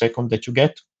frame per second that you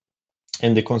get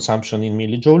and the consumption in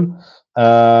millijoule.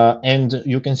 And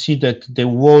you can see that the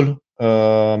whole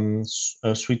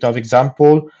suite of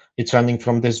example, it's running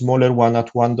from the smaller one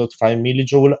at 1.5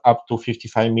 millijoule up to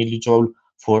 55 millijoule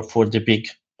for the big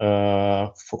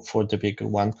for the bigger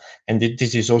one. And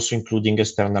this is also including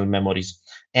external memories.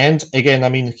 And again, I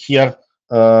mean, here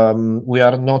we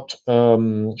are not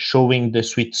showing the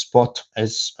sweet spot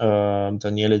as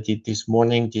Daniele did this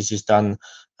morning. This is done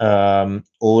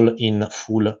all in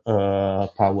full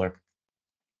power.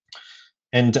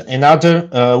 And another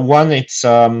one, it's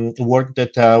work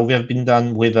that we have been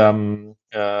done with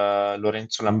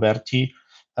Lorenzo Lamberti,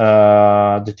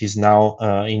 that is now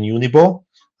in Unibo.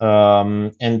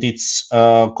 And it's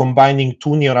combining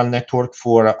two neural network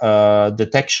for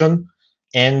detection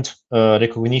and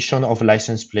recognition of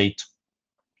license plate.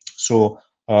 So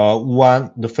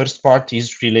the first part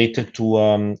is related to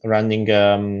running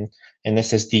an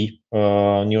SSD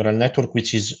neural network,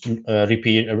 which is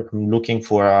looking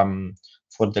for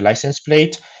the license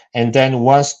plate. And then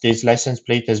once this license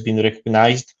plate has been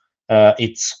recognized,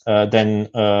 it's then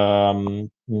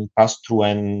passed through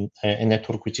a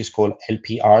network which is called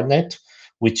LPRNet,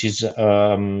 which is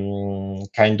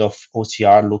kind of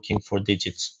OCR looking for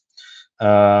digits.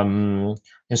 And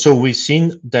so we've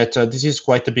seen that this is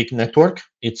quite a big network.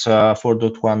 It's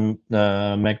 4.1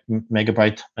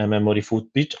 megabyte memory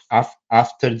footprint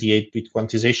after the 8-bit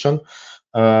quantization.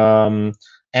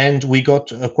 And we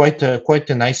got quite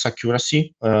a nice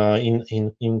accuracy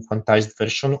in quantized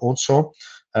version also.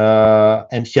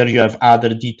 And here you have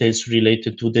other details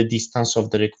related to the distance of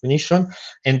the recognition.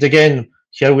 And again,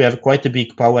 here we have quite a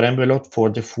big power envelope for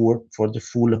the full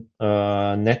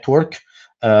network.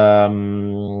 But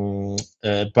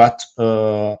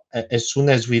as soon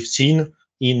as we've seen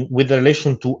with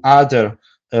relation to other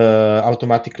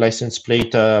automatic license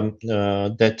plate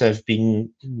that have been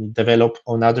developed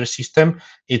on other system,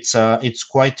 it's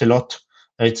quite a lot.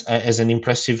 It's as an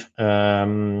impressive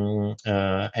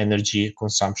energy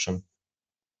consumption.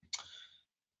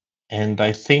 And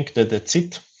I think that's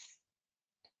it.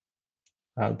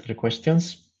 Other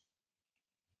questions?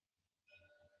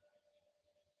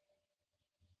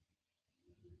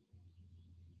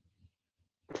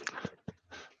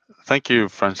 Thank you,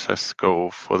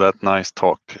 Francesco, for that nice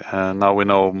talk. Now we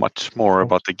know much more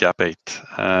about the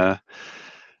GAP8.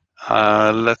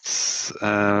 Let's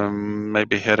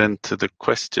maybe head into the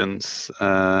questions.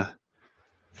 I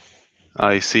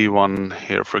see one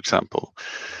here, for example.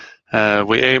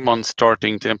 We aim on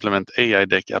starting to implement AI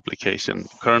deck application.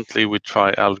 Currently, we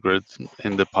try algorithm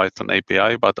in the Python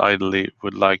API, but ideally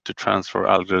would like to transfer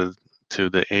algorithm to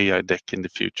the AI deck in the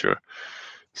future.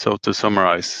 So to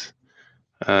summarize,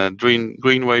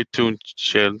 Greenwave Tune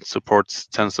Shell supports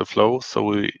TensorFlow, so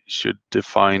we should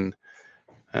define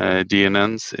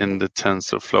DNNs in the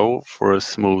TensorFlow for a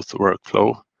smooth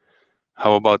workflow.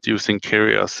 How about using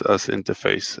Keras as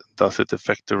interface? Does it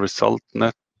affect the result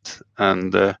net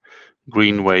and the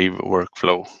Greenwave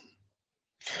workflow?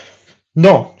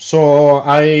 No, so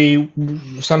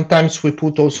sometimes we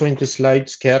put also in the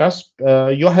slides Keras.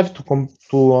 You have to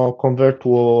convert to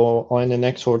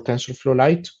ONNX or TensorFlow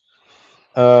Lite.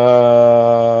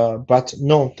 But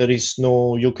no, there is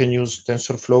no. You can use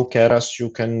TensorFlow, Keras. You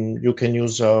can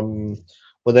use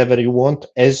whatever you want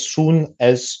as soon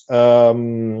as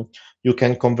you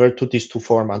can convert to these two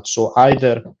formats. So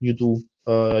either you do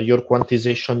your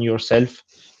quantization yourself,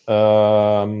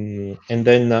 and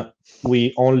then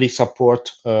we only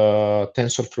support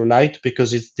TensorFlow Lite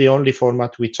because it's the only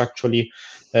format which actually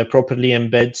properly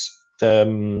embeds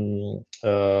the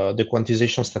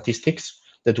quantization statistics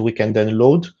that we can then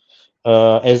load.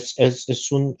 As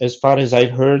far as I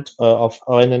heard of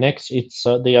ONNX, it's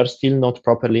they are still not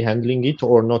properly handling it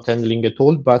or not handling at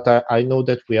all. But I know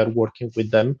that we are working with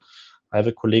them. I have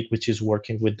a colleague which is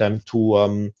working with them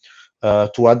to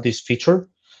add this feature.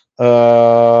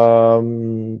 But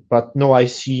no, I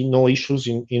see no issues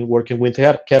in working with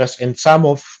Keras, and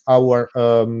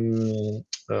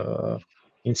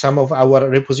in some of our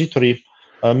repository.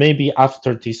 Maybe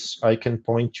after this, I can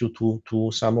point you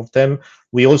to some of them.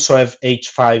 We also have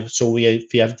H5, so we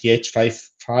have the H5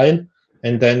 file,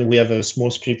 and then we have a small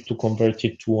script to convert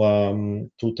it to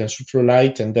TensorFlow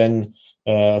Lite, and then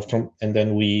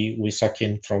we suck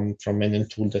in from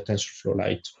NNTool the TensorFlow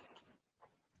Lite.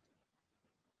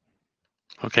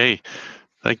 Okay,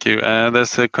 thank you.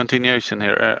 There's a continuation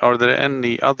here. Are there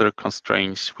any other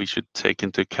constraints we should take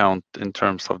into account in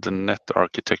terms of the net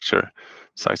architecture,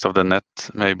 size of the net,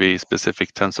 maybe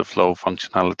specific TensorFlow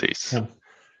functionalities?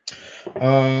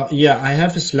 Yeah, I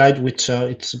have a slide which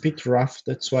it's a bit rough.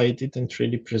 That's why I didn't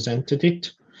really presented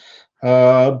it.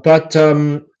 But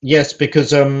yes,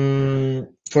 because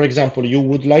for example, you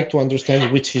would like to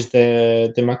understand which is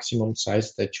the maximum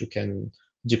size that you can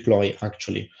deploy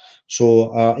actually.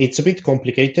 So it's a bit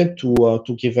complicated to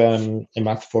give a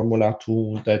math formula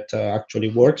that actually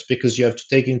works, because you have to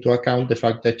take into account the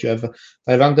fact that you have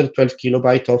 512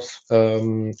 kilobyte of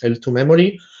L2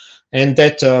 memory, and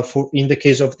that for in the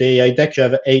case of the AI deck, you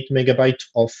have 8 megabyte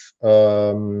of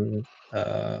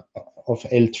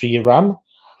L3 RAM.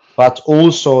 But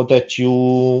also that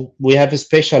we have a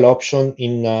special option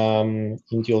in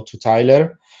the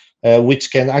autotiler,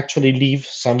 which can actually leave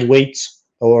some weights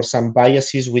or some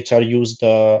biases which are used,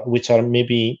 which are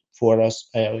maybe for us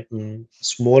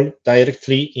small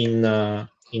directly in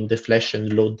the flash,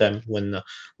 and load them when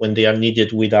they are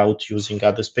needed without using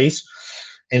other space.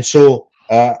 And so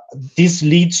this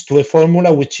leads to a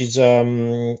formula which is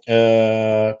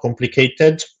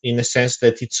complicated in a sense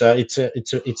that it's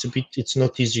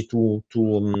not easy to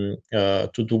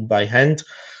do by hand.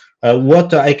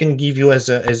 What I can give you as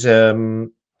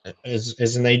an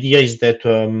idea is that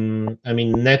I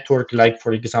mean, network like,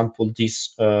 for example,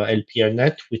 this LPR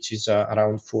net, which is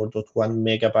around 4.1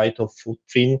 megabyte of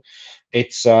footprint,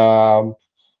 it's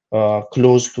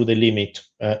close to the limit.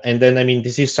 And then, I mean,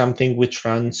 this is something which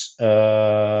runs,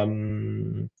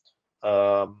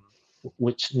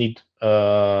 which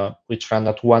run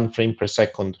at 1 frame per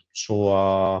second.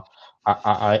 So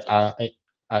I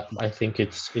think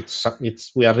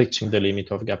we are reaching the limit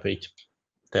of GAP8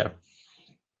 there.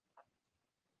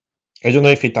 I don't know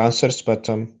if it answers, but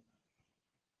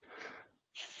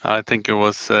I think it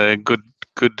was good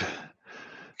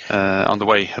on the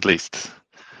way, at least.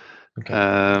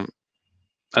 Okay.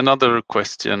 Another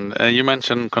question. You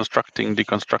mentioned deconstructing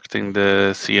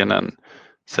the CNN.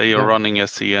 Say you're running a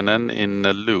CNN in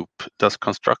a loop. Does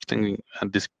constructing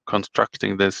and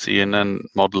deconstructing the CNN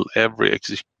model every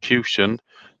execution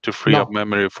to free up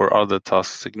memory for other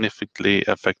tasks significantly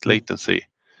affect latency?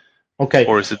 Okay.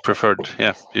 Or is it preferred?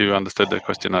 Yeah, you understood the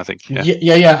question, I think.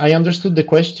 Yeah, I understood the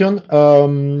question. I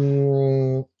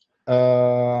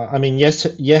mean, yes,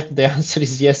 yeah, the answer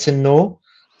is yes and no.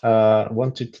 I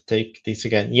wanted to take this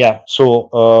again. Yeah, so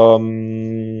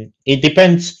it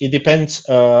depends. It depends.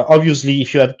 Obviously,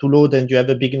 if you have to load and you have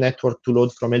a big network to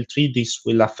load from L3, this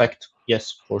will affect,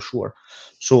 yes, for sure.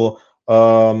 So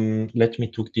let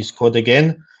me take this code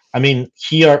again. I mean,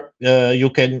 here you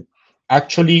can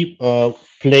actually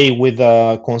play with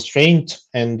a constraint,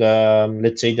 and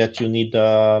let's say that you need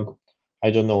I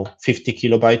don't know, 50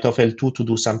 kilobyte of L2 to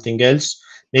do something else.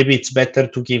 Maybe it's better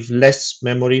to give less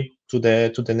memory to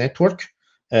the network,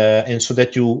 and so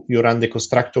that you run the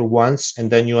constructor once, and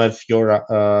then you have your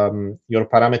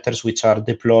parameters which are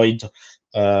deployed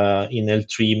in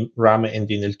L3 RAM and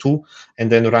in L2,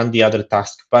 and then run the other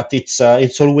task. But it's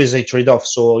always a trade-off.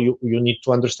 So you need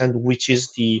to understand which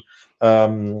is the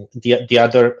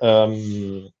other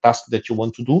task that you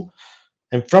want to do.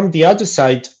 And from the other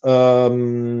side,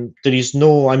 there is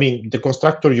no, I mean, the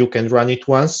constructor, you can run it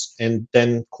once and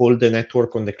then call the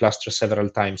network on the cluster several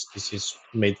times. This is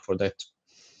made for that.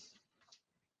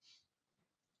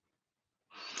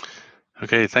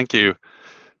 Okay, thank you.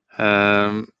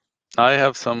 I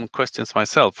have some questions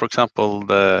myself. For example,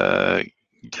 the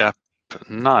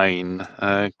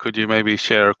GAP9. Could you maybe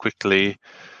share quickly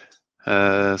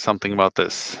something about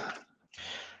this?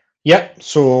 Yeah,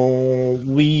 so I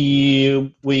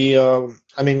mean,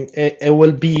 it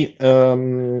will be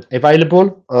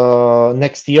available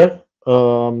next year.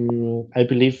 I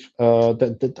believe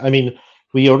I mean,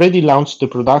 we already launched the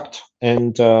product,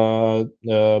 and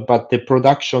but the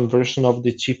production version of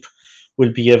the chip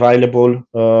will be available.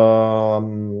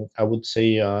 I would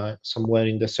say somewhere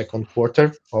in the second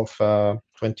quarter of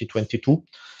 2022,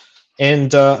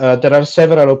 and there are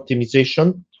several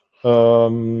optimization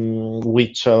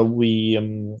which we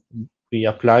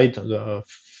applied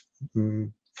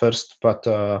first, but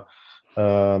the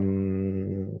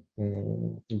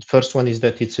first one is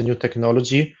that it's a new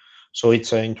technology, so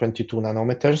it's in 22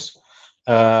 nanometers,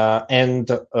 and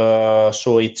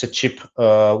so it's a chip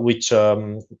which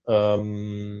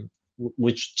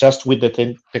just with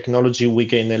the technology we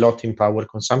gain a lot in power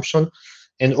consumption,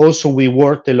 and also we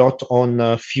worked a lot on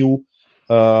a few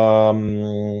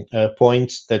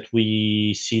points that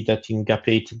we see that in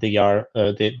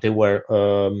GAP8 they were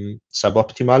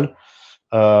suboptimal.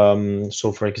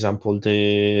 So, for example,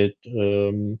 the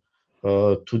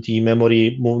 2D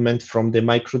memory movement from the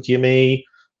micro DMA.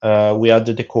 We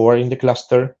added the core in the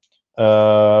cluster,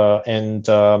 and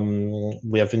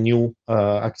we have a new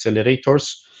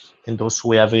accelerators. And also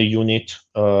we have a unit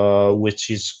which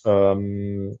is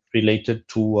related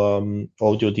to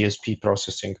audio DSP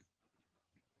processing.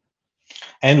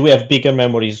 And we have bigger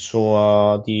memories,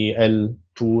 so the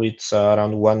L2 it's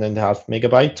around 1.5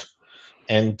 megabyte,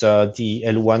 and the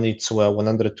L1 it's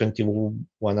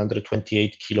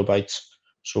 128 kilobytes.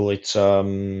 So it's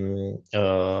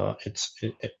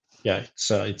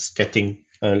getting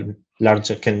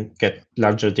larger, can get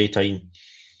larger data in.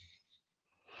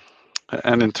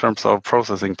 And in terms of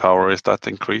processing power, is that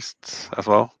increased as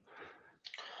well?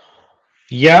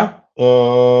 Yeah,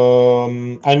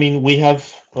 I mean, we have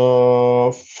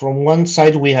from one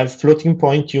side we have floating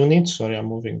point units. Sorry, I'm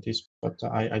moving this, but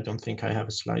I don't think I have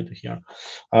a slide here.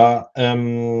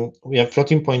 We have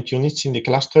floating point units in the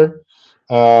cluster,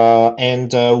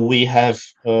 and we have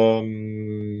I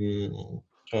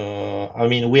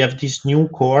mean, we have this new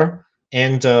core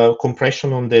and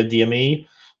compression on the DMA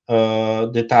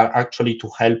that are actually to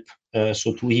help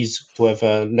so to have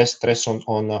less stress on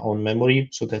memory,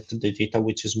 so that the data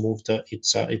which is moved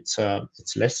it's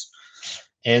less.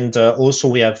 And also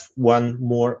we have one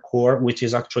more core which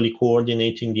is actually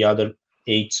coordinating the other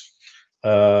 8.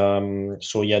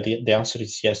 So yeah, the answer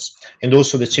is yes. And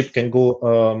also the chip can go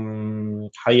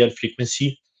higher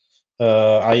frequencies.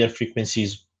 So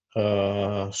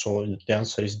the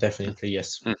answer is definitely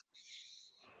yes.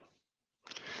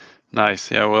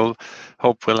 Nice. Yeah, we'll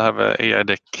hope we'll have a AI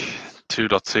deck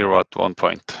 2.0 at one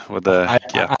point with the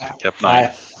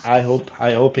GAP9. I hope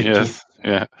it yes, too.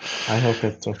 Yeah. I hope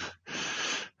it too.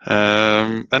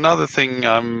 Another thing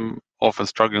I'm often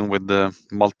struggling with the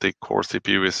multi-core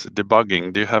CPU is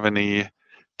debugging. Do you have any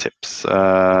tips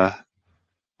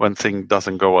when thing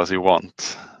doesn't go as you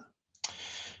want?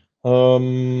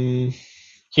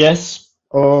 Yes.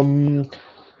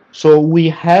 So we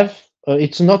have.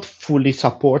 It's not fully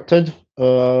supported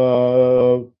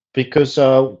because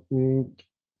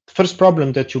first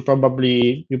problem that you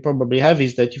probably have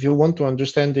is that if you want to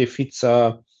understand if it's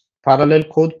a parallel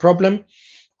code problem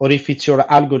or if it's your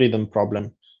algorithm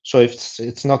problem. So if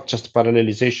it's not just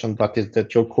parallelization, but it's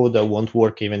that your code won't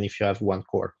work even if you have one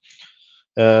core.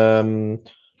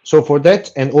 So for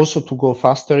that, and also to go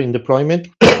faster in deployment,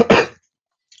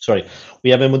 sorry,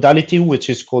 we have a modality which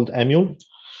is called emule,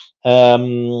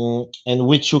 and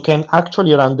which you can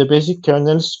actually run the basic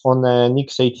kernels on an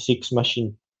x86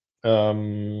 machine.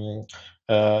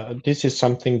 This is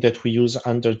something that we use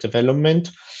under development.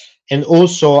 And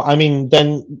also, I mean,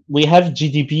 then we have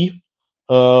GDB,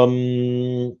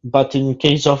 but in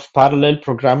case of parallel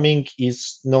programming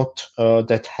is not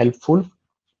that helpful,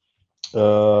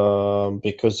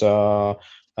 because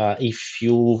if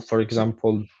you, for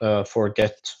example,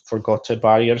 forgot a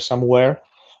barrier somewhere,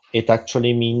 it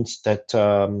actually means that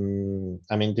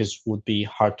I mean, this would be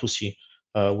hard to see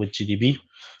with GDB.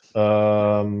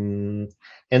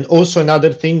 And also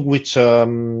another thing which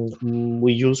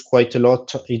we use quite a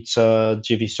lot, it's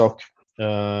GVSOC,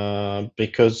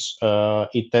 because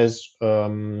it has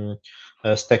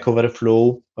Stack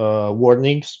Overflow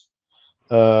warnings.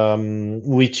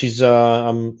 which is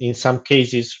in some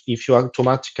cases, if you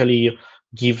automatically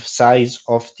give size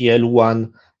of the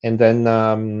L1 and then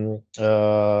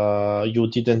you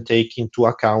didn't take into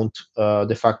account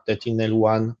the fact that in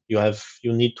L1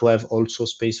 you need to have also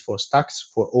space for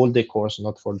stacks for all the cores,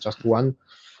 not for just one.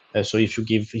 So if you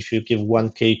give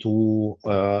 1K to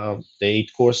the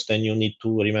 8 cores, then you need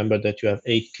to remember that you have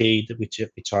 8K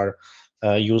which are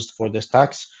used for the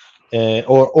stacks.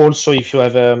 Or also, if you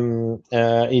have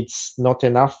it's not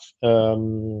enough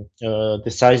the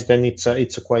size, then it's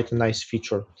a quite a nice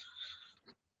feature.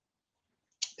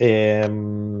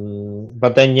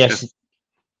 But then yes.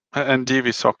 And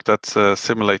GVSoc, that's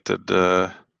simulated.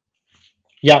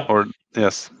 Yeah. Or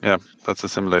yes, yeah, that's a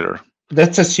simulator.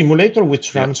 That's a simulator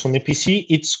which runs on a PC.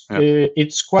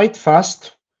 It's quite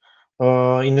fast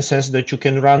in the sense that you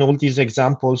can run all these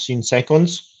examples in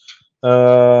seconds.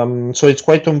 So it's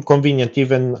quite convenient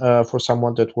even for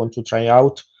someone that wants to try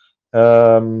out.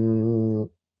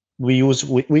 We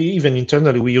even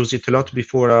internally we use it a lot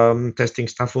before testing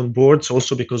stuff on boards,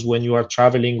 also because when you are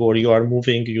traveling or you are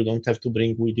moving, you don't have to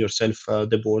bring with yourself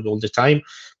the board all the time,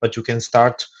 but you can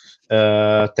start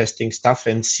testing stuff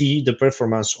and see the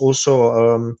performance.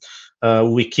 Also,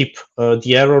 we keep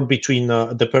the error between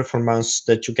the performance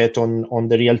that you get on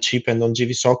the real chip and on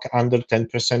GVSoc under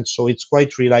 10%. So it's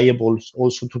quite reliable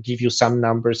also to give you some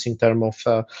numbers in terms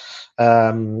of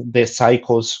the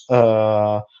cycles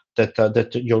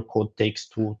that your code takes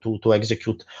to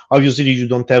execute. Obviously, you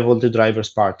don't have all the drivers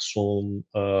parts, so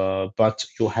but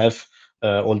you have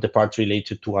all the parts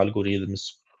related to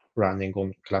algorithms running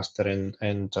on cluster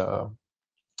and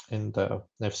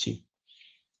FC.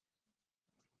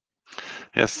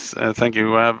 Yes, thank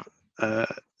you. I have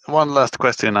one last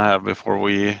question I have before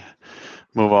we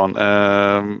move on.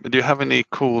 Do you have any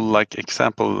cool like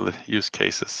example use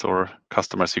cases or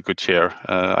customers you could share?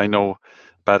 I know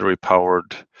battery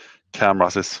powered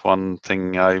cameras is one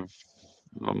thing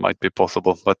might be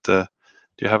possible, but do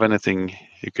you have anything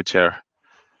you could share?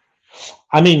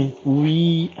 I mean,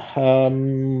 we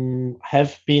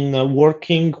have been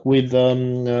working with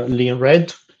Lean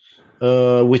Red,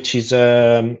 which is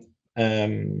a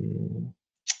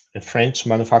French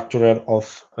manufacturer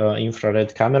of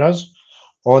infrared cameras,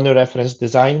 on a reference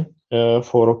design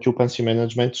for occupancy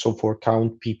management, so for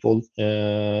count people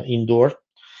indoor.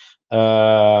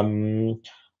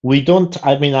 We don't,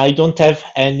 I mean, I don't have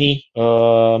any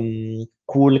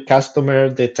cool customer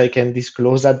that I can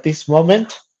disclose at this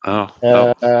moment. Oh,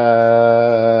 no.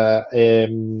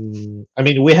 I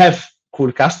mean, we have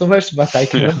cool customers, but I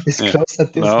cannot disclose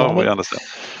at this moment. We understand.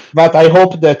 But I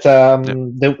hope that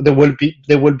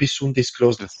they will be soon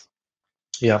disclosed. Yes.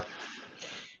 Yeah.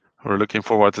 We're looking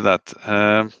forward to that.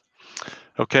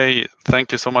 Okay,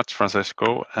 thank you so much,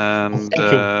 Francesco. And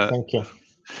thank you.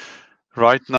 Right now.